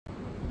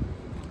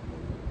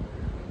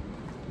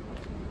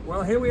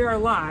Well, here we are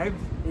live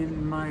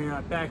in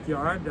my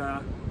backyard.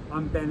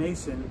 I'm Ben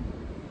Asen,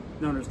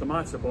 known as the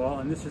Matzoh Ball,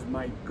 and this is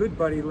my good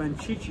buddy Len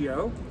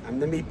Ciccio.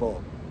 I'm the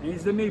Meatball. And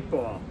he's the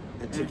Meatball.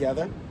 And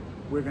together,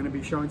 we're going to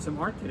be showing some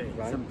art today,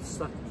 right.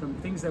 some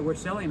things that we're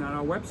selling on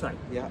our website.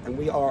 Yeah, and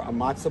we are a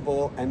Matzoh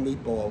Ball and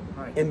Meatball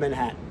in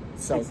Manhattan.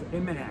 So it's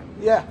in Manhattan.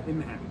 Yeah. In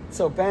Manhattan.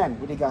 So Ben,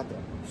 what do you got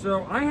there?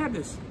 So I have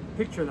this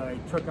picture that I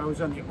took. I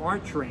was on the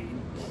art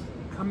train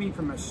coming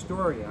from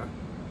Astoria,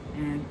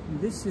 and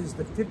this is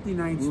the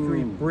 59th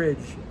Street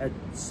Bridge at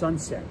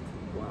sunset.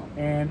 Wow.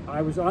 And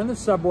I was on the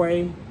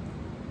subway,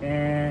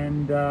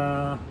 and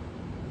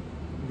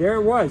there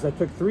it was. I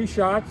took 3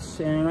 shots,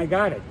 and I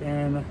got it.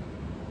 And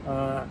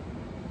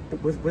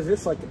was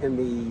this like in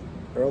the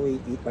early,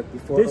 like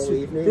before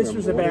early evening? This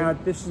was about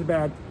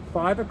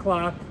 5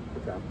 o'clock.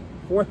 Okay.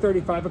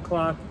 4:30, 5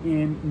 o'clock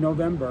in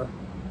November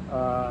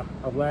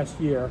of last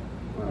year,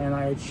 and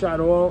I had shot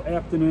all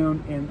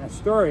afternoon in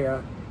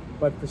Astoria,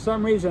 but for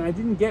some reason I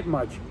didn't get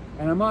much.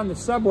 And I'm on the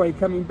subway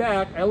coming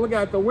back, I look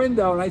out the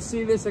window and I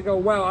see this, I go,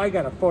 wow, I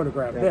gotta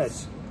photograph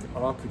this.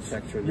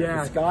 Architecture in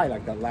Yeah. the sky,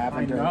 like the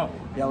lavender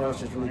yellow,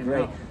 which is really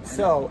great.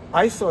 So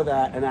I saw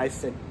that and I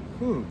said,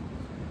 I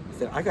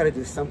said, I gotta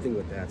do something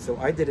with that. So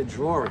I did a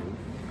drawing,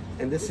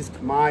 and this is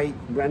my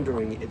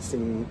rendering. It's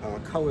in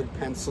colored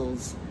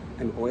pencils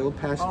and oil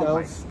pastels. Oh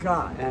my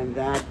God. And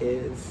that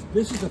is...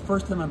 This is the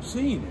first time I'm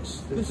seeing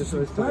this. This is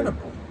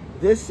incredible.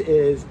 This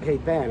is, hey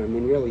Ben, I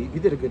mean really, you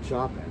did a good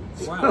job, Ben.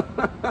 Wow.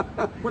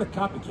 What a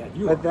copycat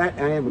you are.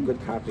 I am a good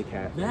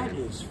copycat. That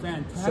is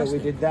fantastic. So we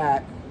did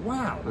that.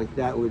 Wow. Like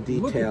that with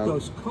detail. Look at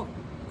those,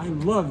 I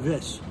love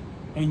this.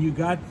 And you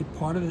got the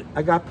part of it.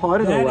 I got part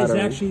of the lettering. That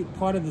is actually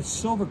part of the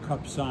Silver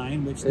Cup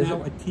sign, which is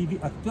now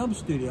a film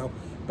studio.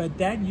 But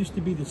that used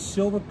to be the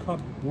Silver Cup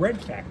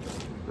bread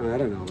factory. I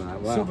don't know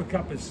that. Wow. Silver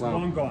Cup is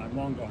long gone,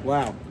 long gone.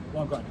 Wow.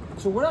 Long gone.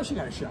 So what else you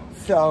got to show?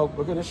 So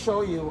we're going to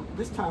show you,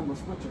 this time we'll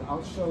switch it.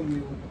 I'll show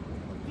you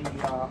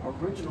the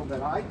original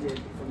that I did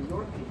from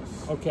your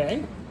piece.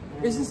 Okay.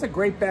 Is this a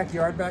great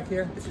backyard back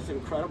here? This is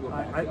incredible.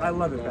 I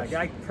love it back here.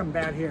 I come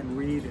back here and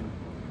read, and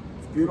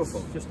it's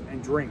beautiful.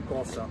 And drink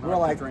also. We're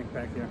like, drink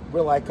back here.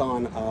 We're like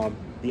on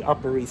the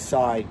Upper East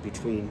Side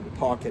between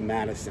Park and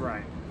Madison.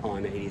 Right.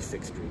 On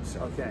 86th Street. So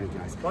okay.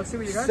 Guys. Let's see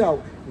what you got.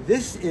 So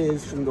this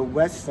is from the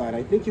West Side.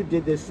 I think you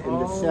did this in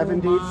the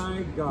 70s. Oh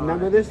my God.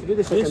 Remember this? You did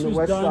this like on the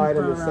West Side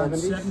in the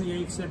 70s?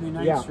 78th,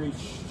 79th Street,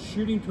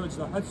 shooting towards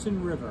the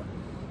Hudson River.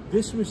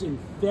 This was in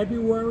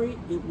February.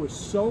 It was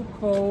so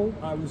cold.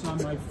 I was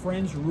on my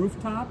friend's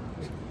rooftop,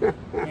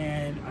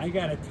 and I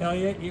gotta tell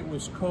you, it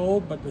was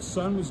cold, but the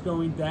sun was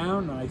going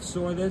down, and I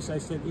saw this. I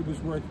said it was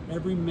worth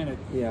every minute.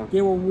 Yeah.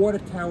 There were water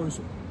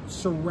towers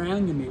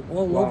surrounding me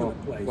all over the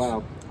place.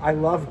 Wow. I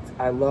loved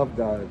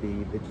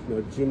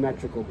the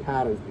geometrical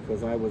patterns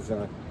because I was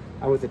a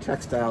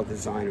textile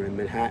designer in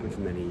Manhattan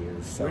for many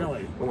years. So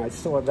really? When I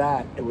saw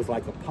that, it was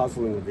like a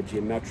puzzling of the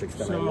geometrics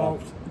that I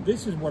loved. So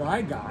this is what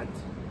I got.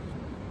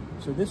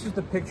 So this is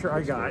the picture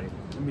I got.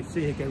 Let me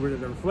see, get rid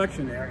of the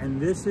reflection there,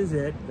 and this is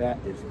it. That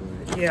is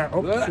great. Yeah.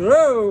 Oh,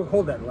 whoa,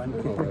 hold that, Len.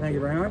 Thank you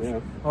very much. Yeah.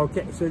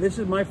 Okay, so this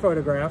is my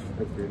photograph.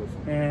 That's beautiful.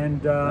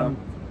 And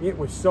it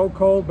was so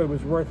cold, but it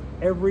was worth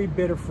every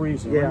bit of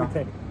freezing. Yeah. Let me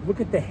tell you, look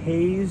at the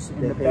haze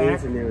in the back. The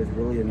haze in there is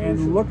really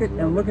unusual.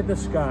 And look at the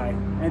sky.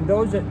 And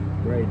those that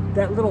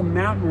little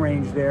mountain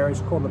range there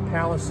is called the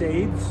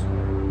Palisades,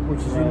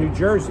 which is in New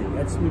Jersey.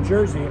 That's New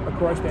Jersey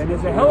across there. And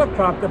there's a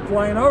helicopter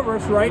flying over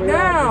us right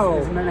now.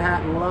 This is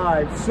Manhattan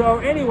Live. So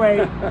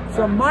anyway,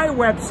 so my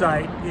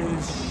website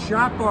is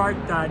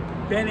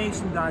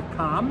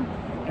shopart.benasen.com,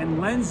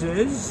 and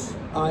lenses.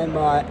 I'm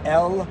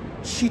L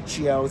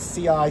Ciccio,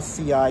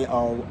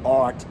 CICIO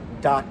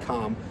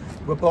art.com.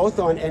 We're both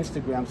on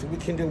Instagram, so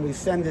when we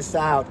send this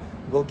out,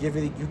 we'll give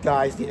you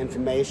guys the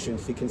information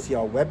so you can see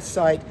our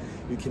website,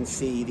 you can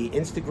see the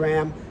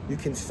Instagram, you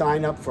can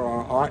sign up for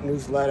our art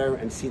newsletter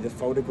and see the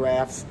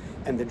photographs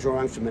and the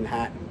drawings from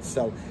Manhattan.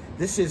 So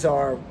this is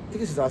I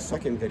think this is our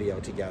second video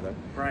together.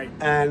 Right.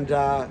 And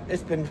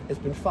it's been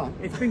fun.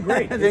 It's been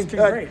great. It's been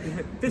great.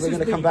 We're going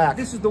to come back.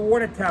 This is the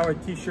Water Tower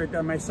t-shirt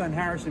that my son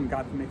Harrison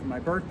got for me for my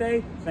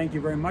birthday. Thank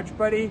you very much,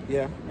 buddy.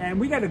 Yeah. And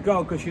we got to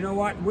go because you know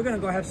what? We're going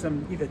to go have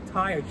some either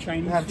Thai or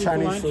Chinese food for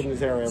Chinese lunch. food in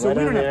this area. So right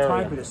we don't have area.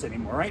 time for this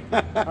anymore, right?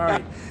 All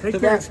right. Take care.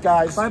 Thanks,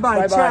 guys.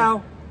 Bye-bye.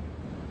 Ciao.